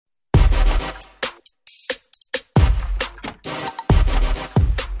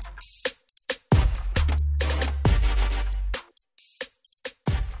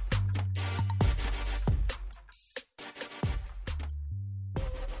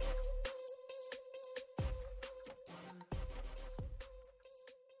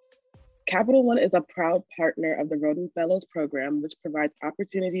Capital One is a proud partner of the Roden Fellows Program, which provides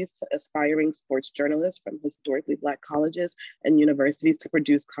opportunities to aspiring sports journalists from historically Black colleges and universities to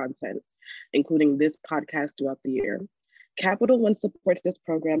produce content, including this podcast throughout the year. Capital One supports this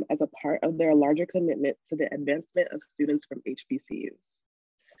program as a part of their larger commitment to the advancement of students from HBCUs.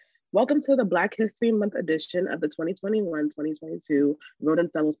 Welcome to the Black History Month edition of the 2021-2022 Roden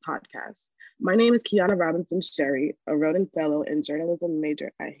Fellows podcast. My name is Kiana Robinson Sherry, a Roden Fellow and journalism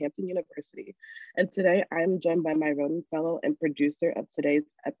major at Hampton University. And today I am joined by my Roden Fellow and producer of today's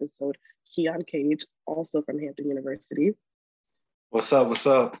episode, Keon Cage, also from Hampton University. What's up, what's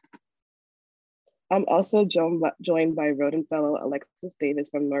up? I'm also joined by Roden Fellow Alexis Davis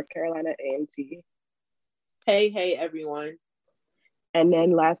from North Carolina A&T. Hey, everyone. And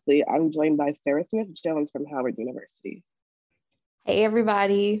then lastly, I'm joined by Sarah Smith-Jones from Howard University. Hey,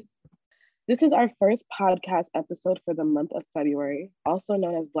 everybody. This is our first podcast episode for the month of February, also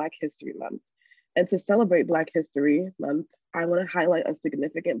known as Black History Month. And to celebrate Black History Month, I want to highlight a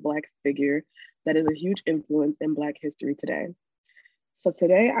significant Black figure that is a huge influence in Black history today. So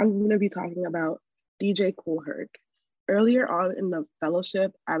today I'm going to be talking about DJ Kool Herc. Earlier on in the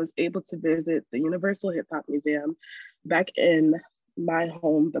fellowship, I was able to visit the Universal Hip Hop Museum back in my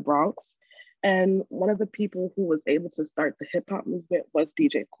home, the Bronx. And one of the people who was able to start the hip hop movement was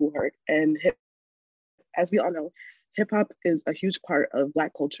DJ Kool Herc. And as we all know, hip hop is a huge part of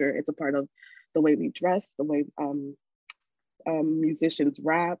Black culture. It's a part of the way we dress, the way musicians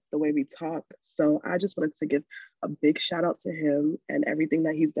rap, the way we talk. So I just wanted to give a big shout out to him and everything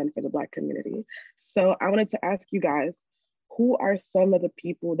that he's done for the Black community. So I wanted to ask you guys, who are some of the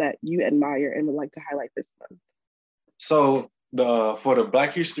people that you admire and would like to highlight this month? So for the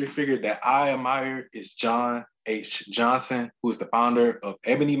Black history figure that I admire is John H. Johnson, who's the founder of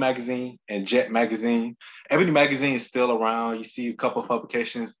Ebony Magazine and Jet Magazine. Ebony Magazine is still around. You see a couple of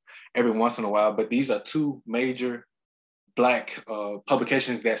publications every once in a while, but these are two major Black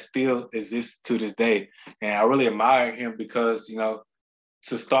publications that still exist to this day. And I really admire him because, you know,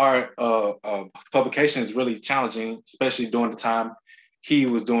 to start a publication is really challenging, especially during the time he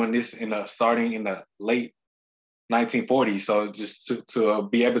was doing this starting in the late 1940s. So just to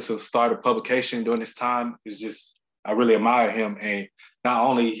be able to start a publication during this time is just, I really admire him. And not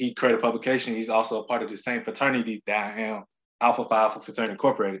only he created a publication, he's also a part of the same fraternity that I am, Alpha Phi Alpha Fraternity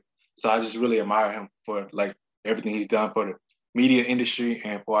Incorporated. So I just really admire him for like everything he's done for the media industry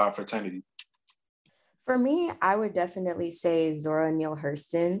and for our fraternity. For me, I would definitely say Zora Neale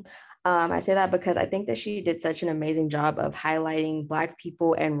Hurston. I say that because I think that she did such an amazing job of highlighting Black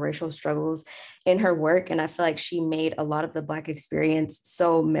people and racial struggles in her work. And I feel like she made a lot of the Black experience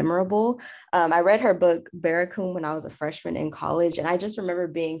so memorable. I read her book, Barracoon, when I was a freshman in college. And I just remember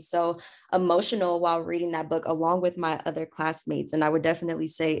being so emotional while reading that book along with my other classmates. And I would definitely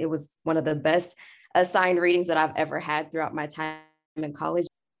say it was one of the best assigned readings that I've ever had throughout my time in college.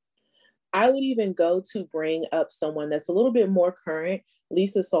 I would even go to bring up someone that's a little bit more current,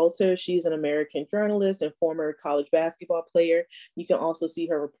 Lisa Salter. She's an American journalist and former college basketball player. You can also see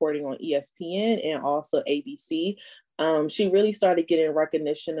her reporting on ESPN and also ABC. She really started getting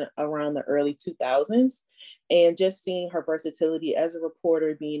recognition around the early 2000s, and just seeing her versatility as a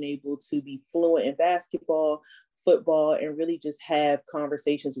reporter, being able to be fluent in basketball, football, and really just have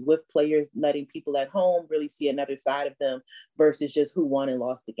conversations with players, letting people at home really see another side of them versus just who won and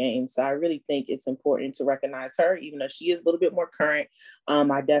lost the game. So I really think it's important to recognize her, even though she is a little bit more current.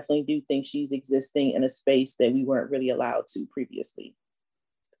 I definitely do think she's existing in a space that we weren't really allowed to previously.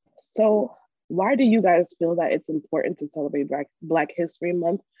 So why do you guys feel that it's important to celebrate Black History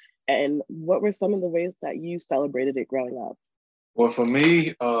Month? And what were some of the ways that you celebrated it growing up? Well, for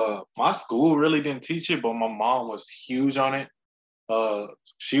me, my school really didn't teach it, but my mom was huge on it.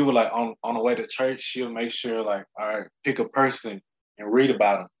 She would like on the way to church, she'll make sure like, all right, pick a person and read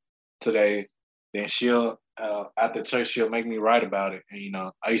about them today. Then she'll after church, she'll make me write about it. And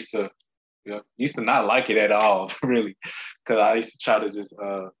I used to not like it at all, really, because I used to try to just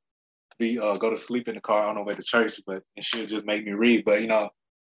go to sleep in the car on the way to church, and she'll just make me read. But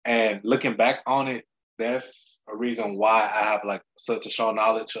and looking back on it, that's a reason why I have like such a strong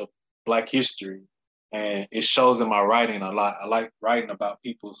knowledge of Black history, and it shows in my writing a lot. I like writing about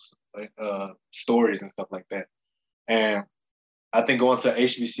people's stories and stuff like that. And I think going to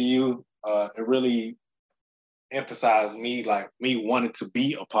HBCU, it really emphasized me wanting to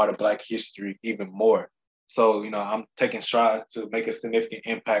be a part of Black history even more. So, I'm taking strides to make a significant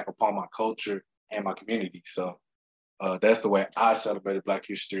impact upon my culture and my community. So that's the way I celebrated Black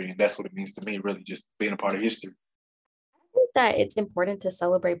history. And that's what it means to me, really just being a part of history. I think that it's important to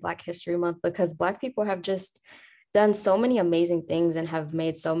celebrate Black History Month because Black people have just done so many amazing things and have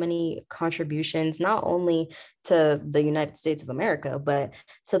made so many contributions, not only to the United States of America, but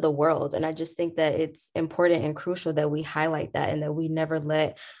to the world. And I just think that it's important and crucial that we highlight that, and that we never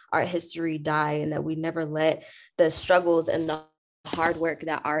let our history die, and that we never let the struggles and the hard work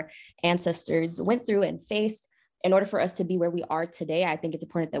that our ancestors went through and faced in order for us to be where we are today. I think it's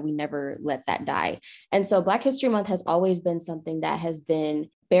important that we never let that die. And so Black History Month has always been something that has been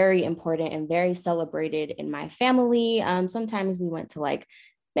very important and very celebrated in my family. Sometimes we went to like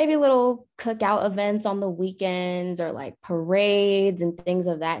maybe little cookout events on the weekends, or like parades and things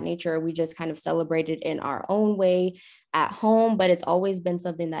of that nature. We just kind of celebrated in our own way at home, but it's always been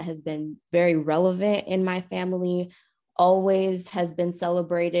something that has been very relevant in my family, always has been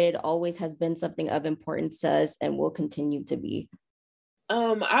celebrated, always has been something of importance to us, and will continue to be.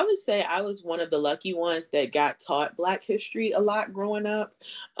 I would say I was one of the lucky ones that got taught Black history a lot growing up.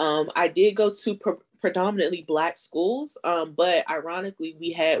 I did go to predominantly Black schools, but ironically,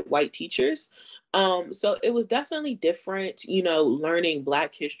 we had white teachers. So it was definitely different, learning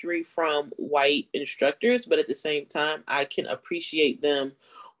Black history from white instructors, but at the same time, I can appreciate them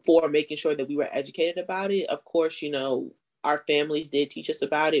for making sure that we were educated about it. Of course, our families did teach us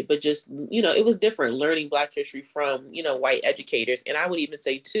about it, but just, it was different learning Black history from, white educators. And I would even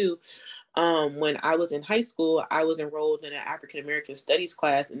say too, when I was in high school, I was enrolled in an African American studies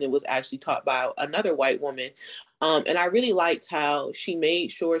class, and it was actually taught by another white woman. And I really liked how she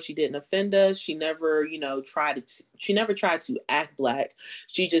made sure she didn't offend us. She never, she never tried to act Black.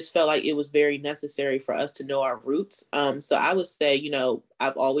 She just felt like it was very necessary for us to know our roots. So I would say,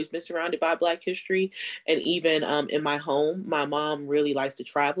 I've always been surrounded by Black history. And even in my home, my mom really likes to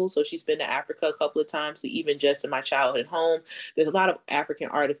travel. So she's been to Africa a couple of times. So even just in my childhood home, there's a lot of African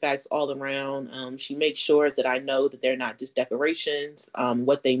artifacts all around. She makes sure that I know that they're not just decorations,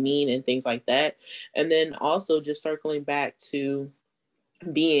 what they mean and things like that. And then also just circling back to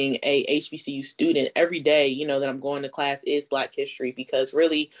being a HBCU student, every day, that I'm going to class is Black history, because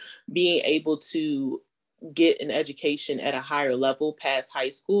really being able to get an education at a higher level past high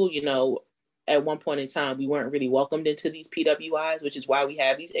school, at one point in time, we weren't really welcomed into these PWIs, which is why we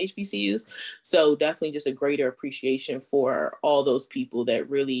have these HBCUs. So definitely just a greater appreciation for all those people that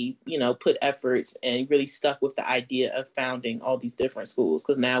really, put efforts and really stuck with the idea of founding all these different schools,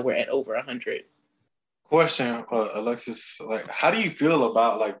 because now we're at over 100. Question, Alexis, like, how do you feel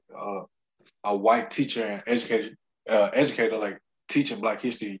about like a white teacher and educator like teaching Black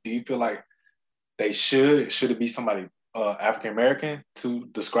history? Do you feel like they should it be somebody African American to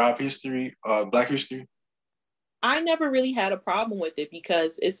describe history, Black history? I never really had a problem with it,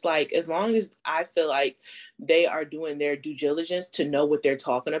 because it's like, as long as I feel like they are doing their due diligence to know what they're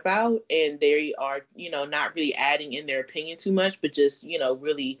talking about, and they are, not really adding in their opinion too much, but just,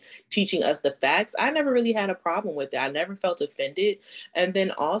 really teaching us the facts. I never really had a problem with it. I never felt offended. And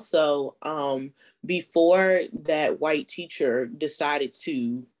then also, before that white teacher decided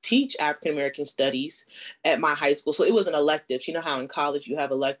to teach African American studies at my high school. So it was an elective. You know how in college you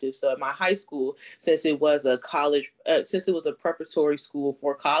have electives. So at my high school, since it was a preparatory school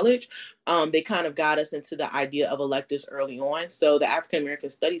for college, they kind of got us into the idea of electives early on. So the African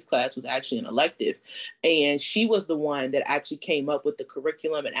American Studies class was actually an elective, and she was the one that actually came up with the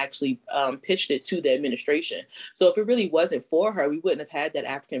curriculum and actually pitched it to the administration. So if it really wasn't for her, we wouldn't have had that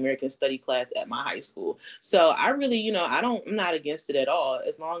African American study class at my high school. So I really, I'm not against it at all,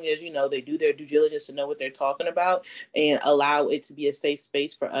 as long as, they do their due diligence to know what they're talking about and allow it to be a safe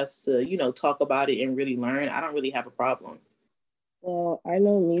space for us to, talk about it and really learn. I don't really have a problem. Well, I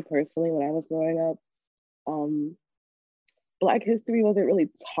know me personally, when I was growing up, Black history wasn't really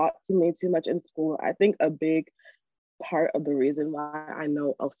taught to me too much in school. I think a big part of the reason why I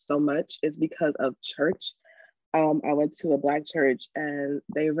know of so much is because of church. I went to a Black church, and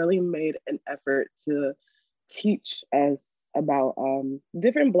they really made an effort to teach us about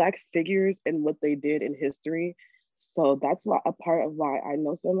different Black figures and what they did in history. So that's why a part of why I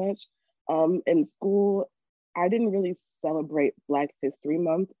know so much. In school, I didn't really celebrate Black History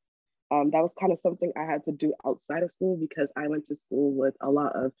Month. That was kind of something I had to do outside of school, because I went to school with a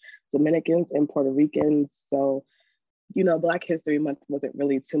lot of Dominicans and Puerto Ricans. So, Black History Month wasn't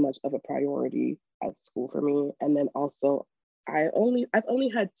really too much of a priority at school for me. And then also, I've only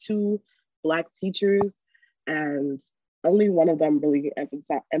had 2 Black teachers, and only one of them really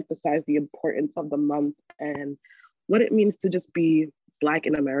emphasized the importance of the month and what it means to just be Black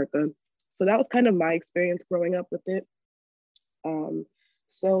in America. So that was kind of my experience growing up with it.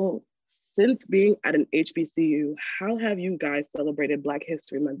 So since being at an HBCU, how have you guys celebrated Black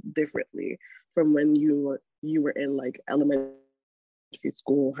History Month differently from when you were in like elementary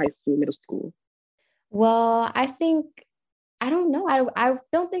school, high school, middle school? Well, I don't know. I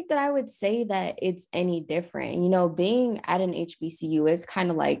don't think that I would say that it's any different. You know, being at an HBCU is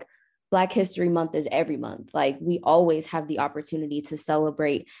kind of like Black History Month is every month. Like we always have the opportunity to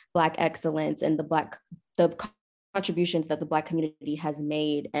celebrate Black excellence and the contributions that the Black community has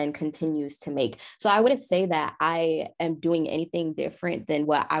made and continues to make. So I wouldn't say that I am doing anything different than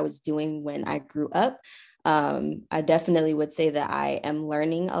what I was doing when I grew up. I definitely would say that I am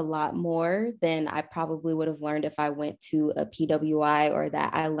learning a lot more than I probably would have learned if I went to a PWI, or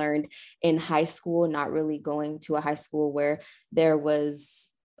that I learned in high school, not really going to a high school where there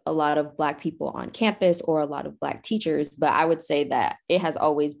was a lot of Black people on campus or a lot of Black teachers. But I would say that it has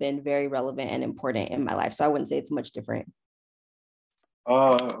always been very relevant and important in my life. So I wouldn't say it's much different.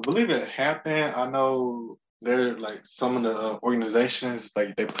 I believe at Hampton, I know they're like some of the organizations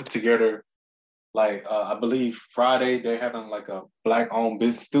like they put together like I believe Friday they're having like a black owned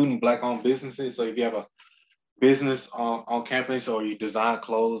businesses. So if you have a business on campus or you design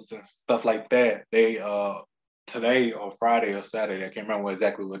clothes and stuff like that, they today or Friday or Saturday, I can't remember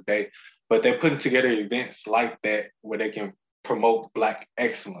exactly what day, but they're putting together events like that where they can promote Black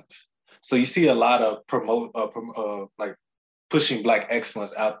excellence. So you see a lot of like pushing Black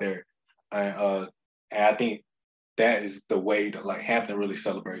excellence out there, and I think that is the way that like Hampton really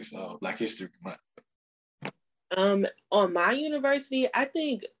celebrates Black History Month. On my university, I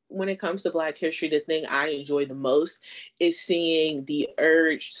think when it comes to Black history, the thing I enjoy the most is seeing the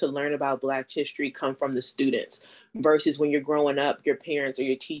urge to learn about Black history come from the students versus when you're growing up, your parents or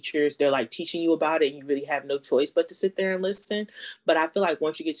your teachers, they're like teaching you about it. And you really have no choice but to sit there and listen. But I feel like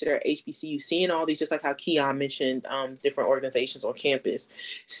once you get to their HBCU, seeing all these, just like how Keon mentioned, different organizations on campus,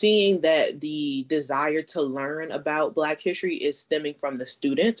 seeing that the desire to learn about Black history is stemming from the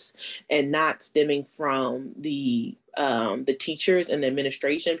students and not stemming from the teachers and the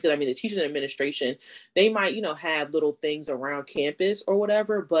administration, because I mean the teachers and administration, they might have little things around campus or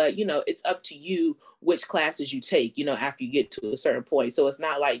whatever, but it's up to you which classes you take after you get to a certain point. So it's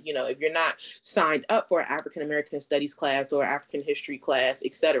not like if you're not signed up for an African American studies class or African history class,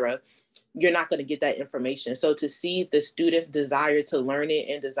 etc., you're not going to get that information. So to see the students' desire to learn it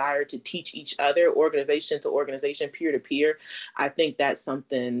and desire to teach each other, organization to organization, peer to peer, I think that's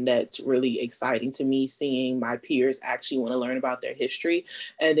something that's really exciting to me, seeing my peers actually want to learn about their history.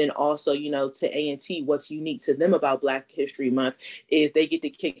 And then also, to A&T, what's unique to them about Black History Month is they get to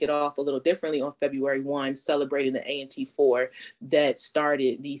kick it off a little differently on February 1, celebrating the A&T 4 that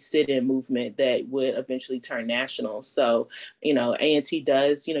started the sit-in movement that would eventually turn national. So, A&T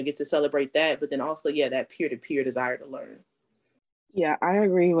does, get to celebrate that, but then also, yeah, that peer-to-peer desire to learn. Yeah, I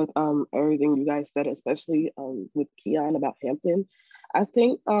agree with everything you guys said, especially with Keon about Hampton. I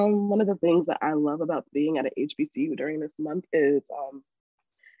think one of the things that I love about being at an HBCU during this month is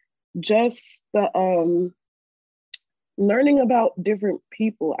just the learning about different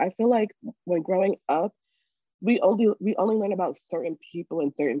people. I feel like when growing up, we only learn about certain people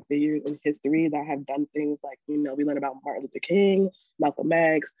and certain figures in history that have done things like, we learn about Martin Luther King, Malcolm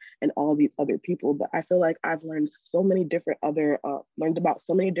X, and all these other people. But I feel like I've learned learned about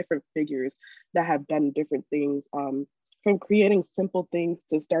so many different figures that have done different things, from creating simple things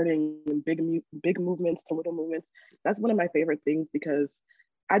to starting big movements to little movements. That's one of my favorite things, because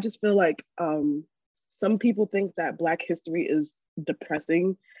I just feel like some people think that Black history is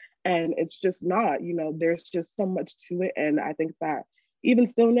depressing, and it's just not. There's just so much to it. And I think that even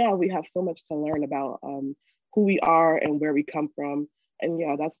still now, we have so much to learn about who we are and where we come from. And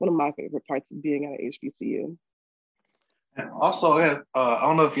yeah, that's one of my favorite parts of being at an HBCU. And also, I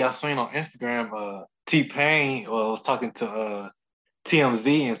don't know if y'all seen on Instagram, T-Pain was talking to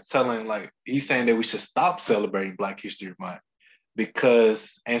TMZ and telling, like, he's saying that we should stop celebrating Black History Month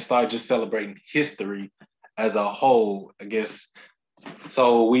and start just celebrating history as a whole, I guess,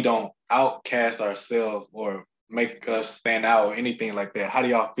 so we don't outcast ourselves or make us stand out or anything like that. How do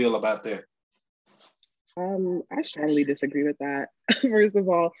y'all feel about that? I strongly disagree with that. First of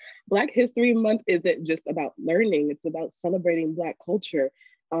all, Black History Month isn't just about learning, it's about celebrating Black culture.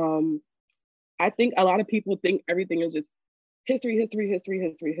 I think a lot of people think everything is just history, history, history,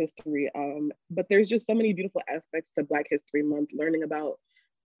 history, history. But there's just so many beautiful aspects to Black History Month, learning about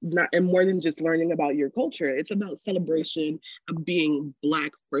and more than just learning about your culture. It's about celebration of being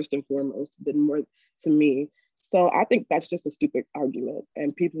Black first and foremost, than more to me. So I think that's just a stupid argument,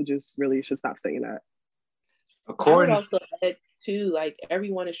 and people just really should stop saying that. I would also add too, like,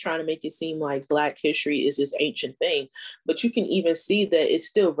 everyone is trying to make it seem like Black history is this ancient thing, but you can even see that it's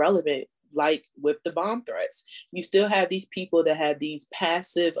still relevant like with the bomb threats. You still have these people that have these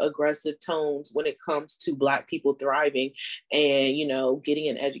passive aggressive tones when it comes to Black people thriving and, you know, getting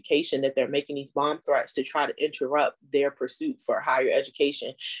an education, that they're making these bomb threats to try to interrupt their pursuit for higher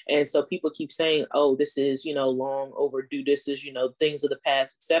education. And so people keep saying, oh, this is, you know, long overdue, this is, you know, things of the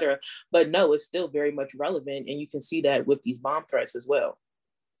past, etc. But no, it's still very much relevant, and you can see that with these bomb threats as well.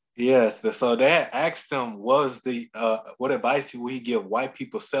 Yes, so that asked him was the what advice would he give white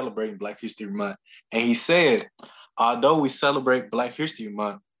people celebrating Black History Month, and he said, although we celebrate Black History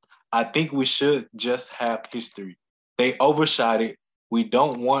Month, I think we should just have history. They overshot it. We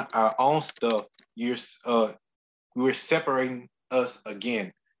don't want our own stuff. We're separating us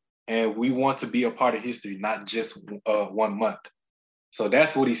again, and we want to be a part of history, not just 1 month. So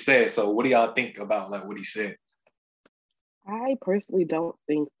that's what he said. So what do y'all think about like what he said? I personally don't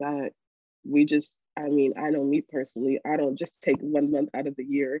think that I know me personally, I don't just take 1 month out of the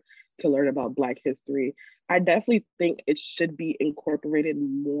year to learn about Black history. I definitely think it should be incorporated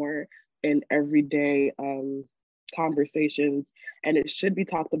more in everyday conversations, and it should be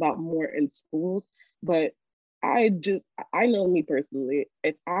talked about more in schools. But I know me personally,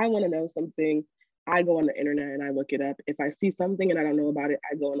 if I want to know something, I go on the internet and I look it up. If I see something and I don't know about it,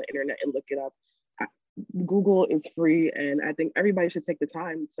 I go on the internet and look it up. Google is free, and I think everybody should take the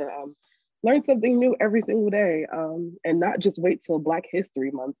time to learn something new every single day, and not just wait till Black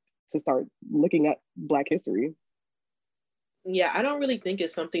History Month to start looking at Black history. Yeah, I don't really think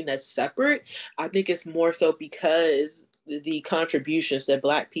it's something that's separate. I think it's more so because the contributions that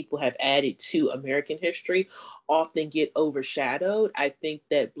Black people have added to American history often get overshadowed. I think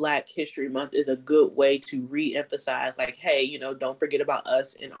that Black History Month is a good way to re-emphasize, like, hey, you know, don't forget about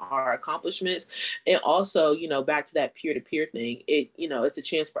us and our accomplishments. And also, you know, back to that peer-to-peer thing, it's a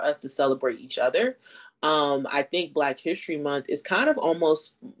chance for us to celebrate each other. I think Black History Month is kind of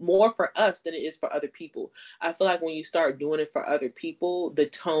almost more for us than it is for other people. I feel like when you start doing it for other people, the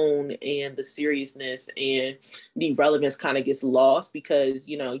tone and the seriousness and the relevance kind of gets lost, because,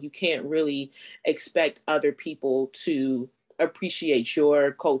 you know, you can't really expect other people to appreciate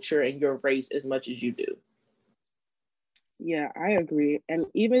your culture and your race as much as you do. Yeah, I agree. And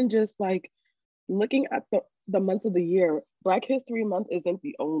even just like looking at the months of the year, Black History Month isn't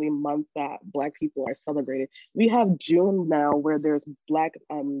the only month that Black people are celebrated. We have June now, where there's Black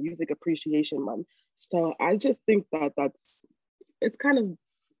Music Appreciation Month. So I just think that it's kind of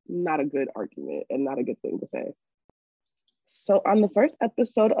not a good argument and not a good thing to say. So on the first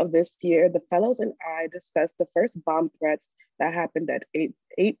episode of this year, the fellows and I discussed the first bomb threats that happened at eight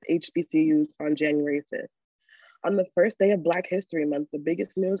HBCUs on January 5th. On the first day of Black History Month, the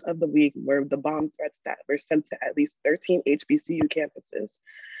biggest news of the week were the bomb threats that were sent to at least 13 HBCU campuses,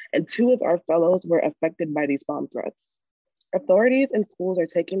 and 2 of our fellows were affected by these bomb threats. Authorities and schools are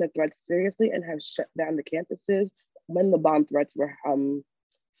taking the threats seriously and have shut down the campuses when the bomb threats were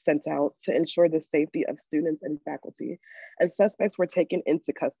sent out to ensure the safety of students and faculty, and suspects were taken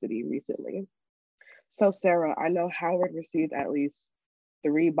into custody recently. So Sarah, I know Howard received at least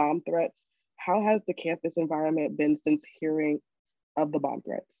 3 bomb threats. How has the campus environment been since hearing of the bomb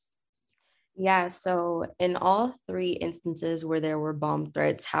threats? Yeah, so in all 3 instances where there were bomb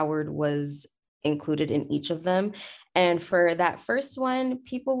threats, Howard was included in each of them. And for that first one,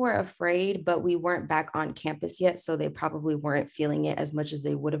 people were afraid, but we weren't back on campus yet, so they probably weren't feeling it as much as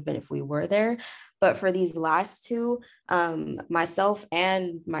they would have been if we were there. But for these last 2, myself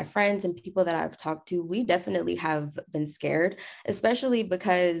and my friends and people that I've talked to, we definitely have been scared, especially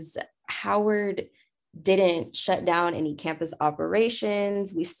because Howard didn't shut down any campus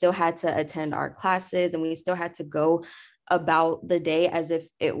operations. We still had to attend our classes, and we still had to go about the day as if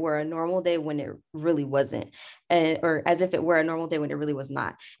it were a normal day when it really wasn't, or as if it were a normal day when it really was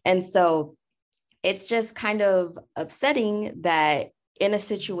not. And so it's just kind of upsetting that in a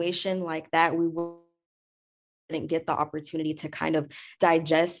situation like that, we didn't get the opportunity to kind of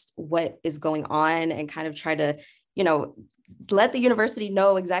digest what is going on and kind of try to, you know, let the university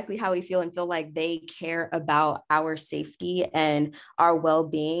know exactly how we feel and feel like they care about our safety and our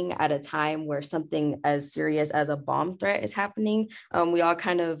well-being at a time where something as serious as a bomb threat is happening. We all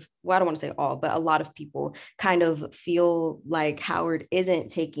kind of, well, I don't want to say all, but a lot of people kind of feel like Howard isn't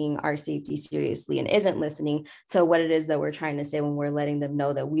taking our safety seriously and isn't listening to what it is that we're trying to say when we're letting them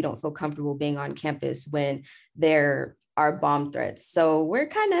know that we don't feel comfortable being on campus when there are bomb threats. So we're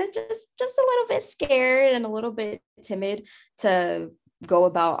kind of just a little bit scared and a little bit timid to go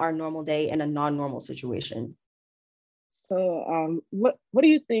about our normal day in a non-normal situation. So what do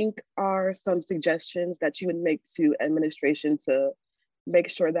you think are some suggestions that you would make to administration to make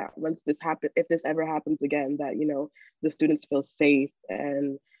sure that once this happens, if this ever happens again, that, you know, the students feel safe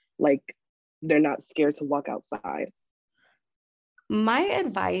and like they're not scared to walk outside? My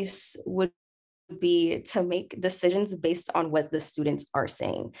advice would be to make decisions based on what the students are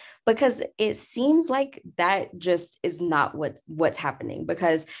saying, because it seems like that just is not what's happening.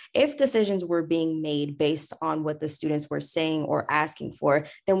 Because if decisions were being made based on what the students were saying or asking for,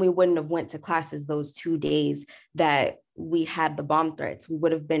 then we wouldn't have went to classes those 2 days that we had the bomb threats. We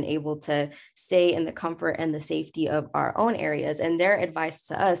would have been able to stay in the comfort and the safety of our own areas. And their advice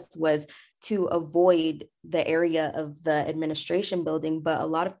to us was to avoid the area of the administration building. But a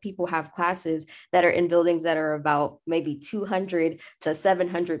lot of people have classes that are in buildings that are about maybe 200 to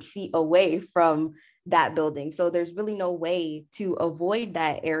 700 feet away from that building. So there's really no way to avoid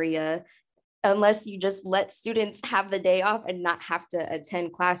that area unless you just let students have the day off and not have to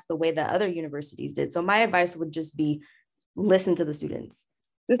attend class the way that other universities did. So my advice would just be listen to the students.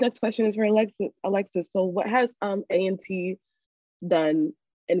 This next question is for Alexis. Alexis, so what has A&T done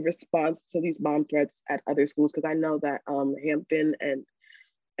in response to these bomb threats at other schools? Because I know that Hampton and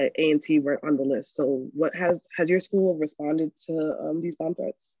A&T were on the list. So what has your school responded to these bomb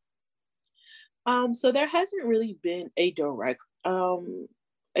threats? So there hasn't really been a direct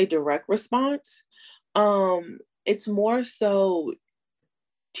response. It's more so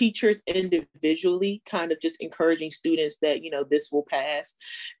teachers individually kind of just encouraging students that, this will pass,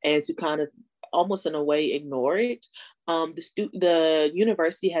 and to kind of almost in a way ignore it. The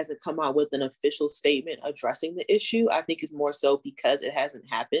university hasn't come out with an official statement addressing the issue. I think it's more so because it hasn't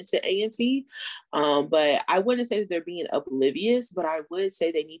happened to A&T. But I wouldn't say that they're being oblivious, but I would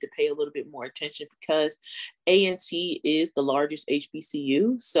say they need to pay a little bit more attention, because A&T is the largest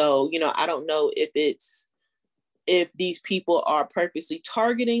HBCU. So, I don't know if these people are purposely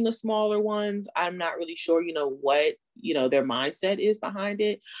targeting the smaller ones. I'm not really sure, what, their mindset is behind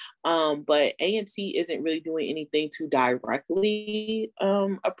it. But A&T isn't really doing anything to directly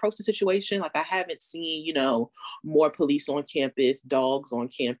approach the situation. Like, I haven't seen, more police on campus, dogs on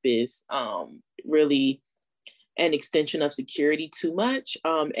campus, really an extension of security too much.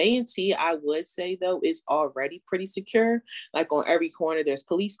 A&T, I would say, though, is already pretty secure. Like, on every corner, there's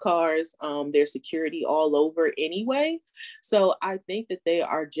police cars, there's security all over anyway. So I think that they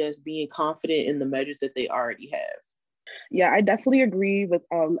are just being confident in the measures that they already have. Yeah, I definitely agree with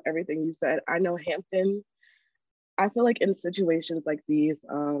everything you said. I know Hampton, I feel like in situations like these,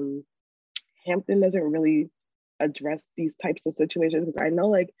 Hampton doesn't really address these types of situations, because I know,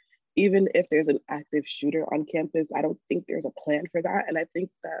 like, even if there's an active shooter on campus, I don't think there's a plan for that. And I think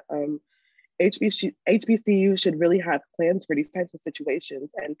that HBCU should really have plans for these types of situations.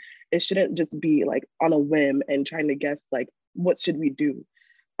 And it shouldn't just be like on a whim and trying to guess, like, what should we do?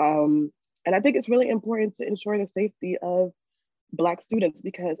 And I think it's really important to ensure the safety of Black students,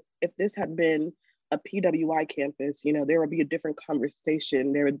 because if this had been a PWI campus, there would be a different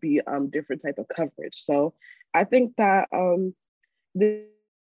conversation. There would be different type of coverage. So I think that this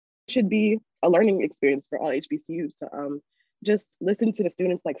should be a learning experience for all HBCUs to just listen to the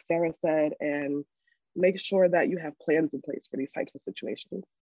students, like Sarah said, and make sure that you have plans in place for these types of situations.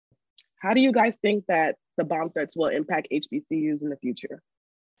 How do you guys think that the bomb threats will impact HBCUs in the future?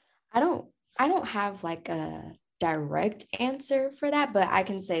 I don't have like a direct answer for that, but I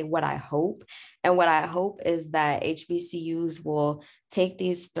can say what I hope. And what I hope is that HBCUs will take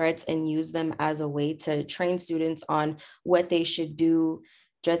these threats and use them as a way to train students on what they should do,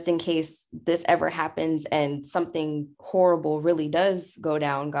 just in case this ever happens and something horrible really does go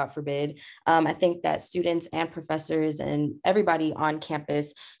down, God forbid. I think that students and professors and everybody on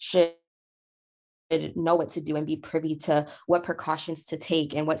campus should know what to do and be privy to what precautions to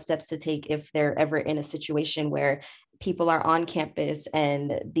take and what steps to take if they're ever in a situation where people are on campus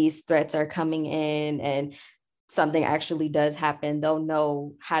and these threats are coming in and something actually does happen. They'll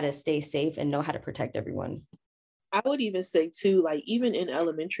know how to stay safe and know how to protect everyone. I would even say too, like, even in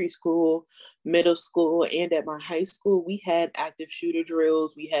elementary school, middle school, and at my high school, we had active shooter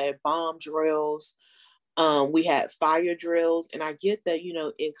drills, we had bomb drills, we had fire drills. And I get that,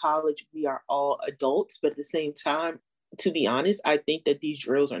 in college, we are all adults, but at the same time, to be honest, I think that these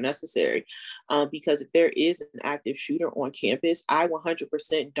drills are necessary, because if there is an active shooter on campus, I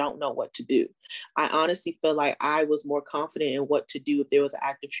 100% don't know what to do. I honestly feel like I was more confident in what to do if there was an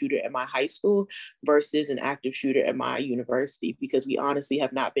active shooter at my high school versus an active shooter at my university, because we honestly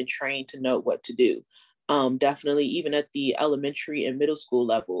have not been trained to know what to do. Definitely, even at the elementary and middle school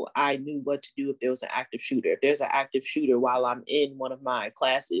level, I knew what to do if there was an active shooter. If there's an active shooter while I'm in one of my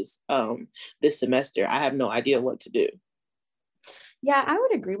classes this semester, I have no idea what to do. Yeah, I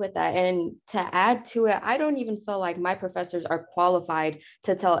would agree with that. And to add to it, I don't even feel like my professors are qualified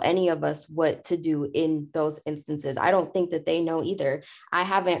to tell any of us what to do in those instances. I don't think that they know either. I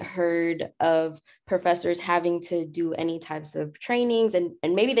haven't heard of professors having to do any types of trainings, and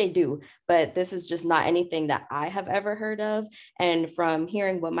maybe they do, but this is just not anything that I have ever heard of. And from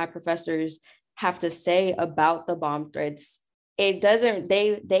hearing what my professors have to say about the bomb threats, it doesn't,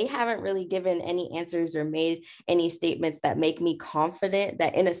 they haven't really given any answers or made any statements that make me confident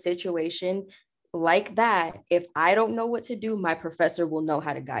that in a situation like that, if I don't know what to do, my professor will know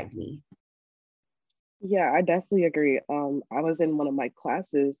how to guide me. Yeah, I definitely agree. I was in one of my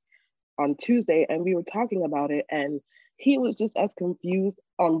classes on Tuesday and we were talking about it, and he was just as confused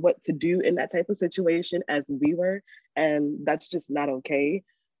on what to do in that type of situation as we were, and that's just not okay.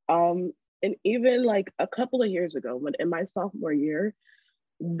 Um, and even like a couple of years ago, when in my sophomore year,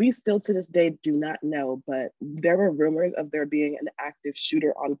 we still to this day do not know, but there were rumors of there being an active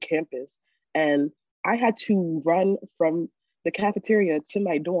shooter on campus. And I had to run from the cafeteria to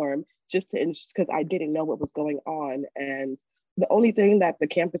my dorm just because I didn't know what was going on. And the only thing that the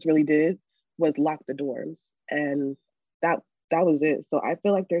campus really did was lock the dorms. And that that was it. So I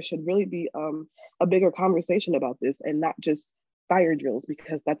feel like there should really be a bigger conversation about this and not just fire drills,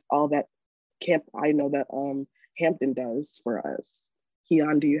 because that's all that camp I know that Hampton does for us.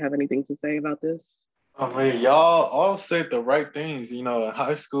 Keon, do you have anything to say about this? I mean, y'all all said the right things. You know, in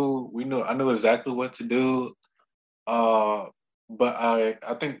high school, I knew exactly what to do. Uh, but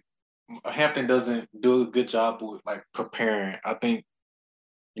I think Hampton doesn't do a good job with like preparing. I think,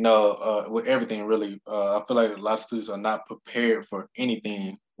 you know, with everything really, I feel like a lot of students are not prepared for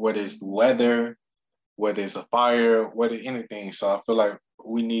anything, whether it's the weather, whether it's a fire, whether anything. So I feel like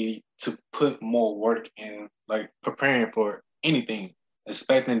we need to put more work in like preparing for anything,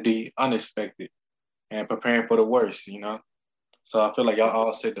 expecting the unexpected and preparing for the worst, you know? So I feel like y'all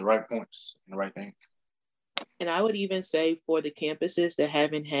all said the right points and the right things. And I would even say for the campuses that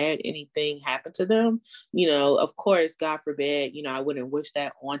haven't had anything happen to them, you know, of course, God forbid, you know, I wouldn't wish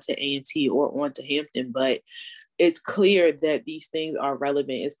that onto A&T or onto Hampton, but it's clear that these things are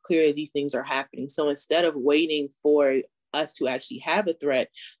relevant. It's clear that these things are happening. So instead of waiting for us to actually have a threat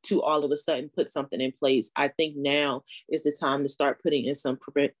to all of a sudden put something in place, I think now is the time to start putting in some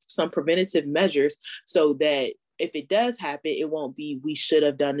preventative measures so that if it does happen, it won't be, we should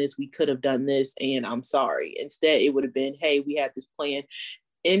have done this, we could have done this, and I'm sorry. Instead, it would have been, hey, we have this plan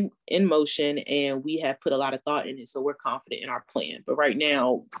in motion and we have put a lot of thought in it, so we're confident in our plan. But right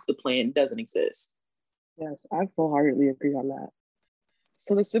now, the plan doesn't exist. Yes, I full-heartedly agree on that.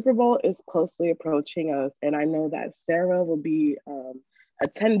 So the Super Bowl is closely approaching us, and I know that Sarah will be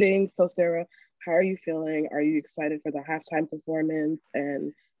attending. So Sarah, how are you feeling? Are you excited for the halftime performance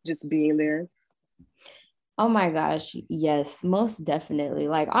and just being there? Oh my gosh, yes, most definitely.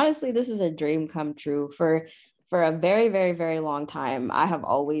 Like honestly, this is a dream come true for a very, very, very long time. I have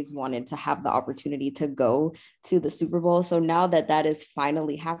always wanted to have the opportunity to go to the Super Bowl. So now that that is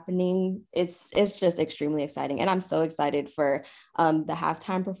finally happening, it's just extremely exciting, and I'm so excited for the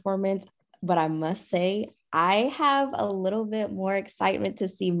halftime performance. But I must say, I have a little bit more excitement to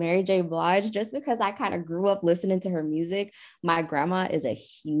see Mary J. Blige just because I kind of grew up listening to her music. My grandma is a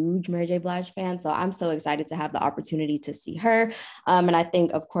huge Mary J. Blige fan, so I'm so excited to have the opportunity to see her. And I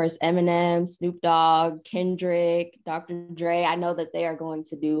think, of course, Eminem, Snoop Dogg, Kendrick, Dr. Dre, I know that they are going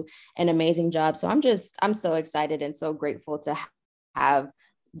to do an amazing job. So I'm so excited and so grateful to have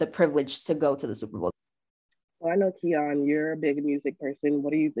the privilege to go to the Super Bowl. Well, I know, Keon, you're a big music person.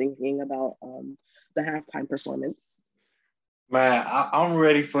 What are you thinking about the halftime performance? Man, I'm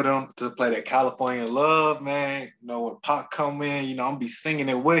ready for them to play that California Love, man. You know, when Pac come in, you know, I'm be singing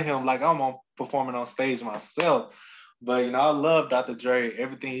it with him like I'm performing on stage myself. But, you know, I love Dr. Dre,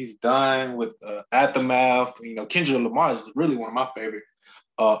 everything he's done with Aftermath. You know, Kendrick Lamar is really one of my favorite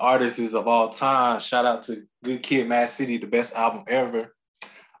artists of all time. Shout out to Good Kid, Mad City, the best album ever.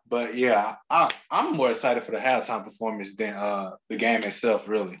 But yeah, I'm more excited for the halftime performance than the game itself,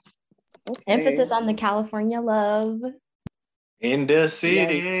 really. Okay. Emphasis on the California Love. In the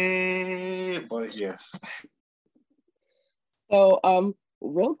city, yes. But yes. So,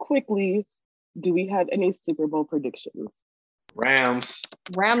 real quickly, do we have any Super Bowl predictions? Rams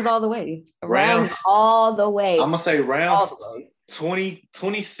all the way. Rams all the way. I'm gonna say Rams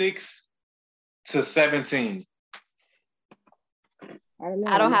 26 to 17.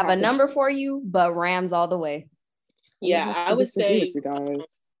 I don't have a number for you, but Rams all the way. Yeah, I would say you guys.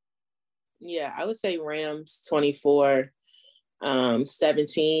 Yeah, I would say Rams 24,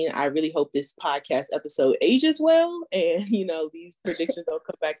 17. I really hope this podcast episode ages well and, you know, these predictions don't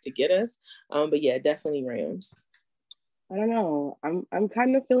come back to get us. But yeah, definitely Rams. I don't know. I'm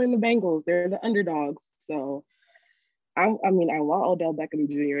kind of feeling the Bengals. They're the underdogs. So I mean, I want Odell Beckham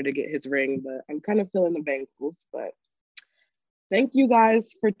Jr. to get his ring, but I'm kind of feeling the Bengals. But thank you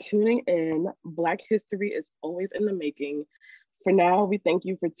guys for tuning in. Black history is always in the making. For now, we thank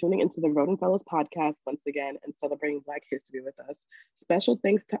you for tuning into the Roden Fellows podcast once again and celebrating Black history with us. Special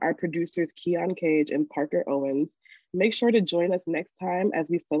thanks to our producers, Keon Cage and Parker Owens. Make sure to join us next time as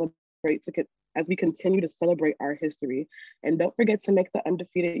we continue to celebrate our history. And don't forget to make the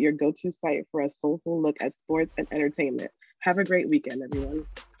Undefeated your go-to site for a soulful look at sports and entertainment. Have a great weekend, everyone.